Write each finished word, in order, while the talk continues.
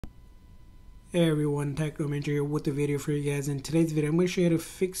Hey everyone, Technomentor here with a video for you guys. In today's video, I'm going to show you how to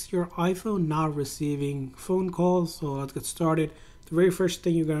fix your iPhone not receiving phone calls. So let's get started. The very first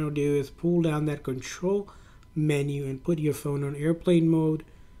thing you're going to do is pull down that control menu and put your phone on airplane mode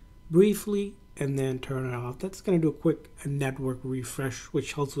briefly and then turn it off. That's going to do a quick network refresh,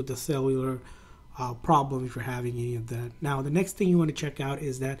 which helps with the cellular problem if you're having any of that. Now, the next thing you want to check out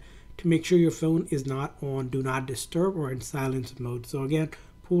is that to make sure your phone is not on Do Not Disturb or in silence mode. So again,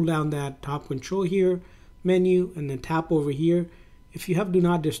 pull down that top control here menu and then tap over here. If you have Do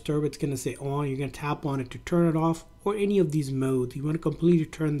Not Disturb, it's going to say on. You're going to tap on it to turn it off, or any of these modes. You want to completely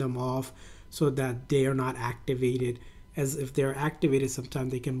turn them off so that they are not activated, as if they're activated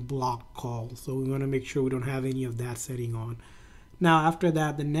sometimes they can block calls. So we want to make sure we don't have any of that setting on. Now after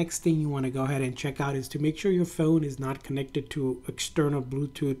that, the next thing you want to go ahead and check out is to make sure your phone is not connected to external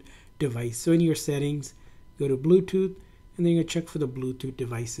Bluetooth device. So in your settings, go to Bluetooth, and then you're going to check for the Bluetooth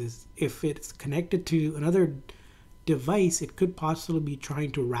devices. If it's connected to another device, it could possibly be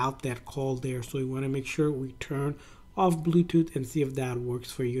trying to route that call there. So we want to make sure we turn off Bluetooth and see if that works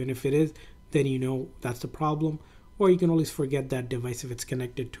for you. And if it is, then you know that's the problem. Or you can always forget that device if it's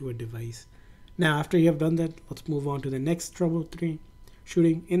connected to a device. Now, after you have done that, let's move on to the next troubleshooting.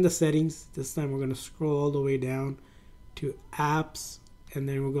 In the settings, this time we're going to scroll all the way down to apps, and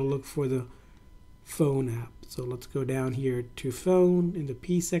then we're going to look for the phone app. So let's go down here to phone in the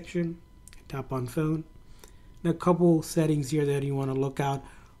P section, tap on phone. And a couple settings here that you want to look out.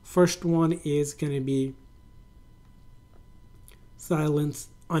 First one is going to be silence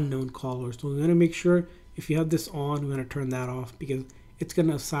unknown callers. So we're going to make sure if you have this on, we're going to turn that off because it's going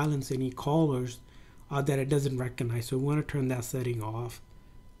to silence any callers that it doesn't recognize. So we want to turn that setting off.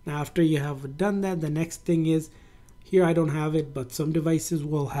 Now after you have done that, the next thing is, here I don't have it, but some devices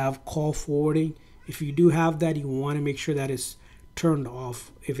will have call forwarding. If you do have that, you want to make sure that is turned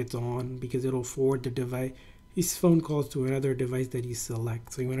off if it's on, because it'll forward the device, these phone calls, to another device that you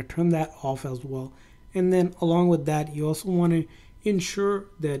select. So you want to turn that off as well. And then along with that, you also want to ensure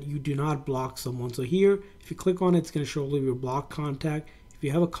that you do not block someone. So here, if you click on it, it's going to show your blocked contact. If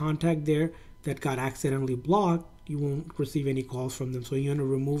you have a contact there that got accidentally blocked, you won't receive any calls from them. So you want to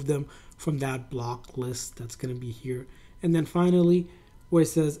remove them from that block list that's going to be here. And then finally, where it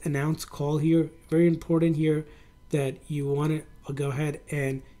says announce call here, very important here that you want to go ahead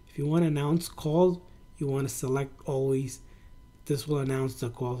and if you want to announce calls, you want to select always. This will announce the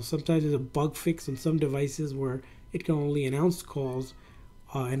call. Sometimes there's a bug fix on some devices where it can only announce calls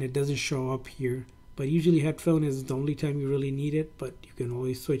and it doesn't show up here. But usually headphone is the only time you really need it, but you can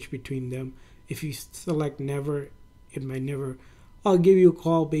always switch between them. If you select never, it might never give you a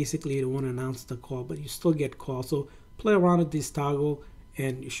call. Basically, it won't announce the call, but you still get calls. So play around with this toggle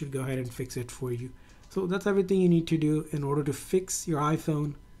and it should go ahead and fix it for you. So that's everything you need to do in order to fix your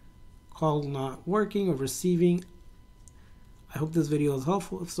iPhone call not working or receiving. I hope this video is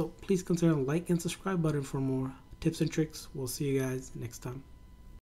helpful. If so, please consider the like and subscribe button for more tips and tricks. We'll see you guys next time.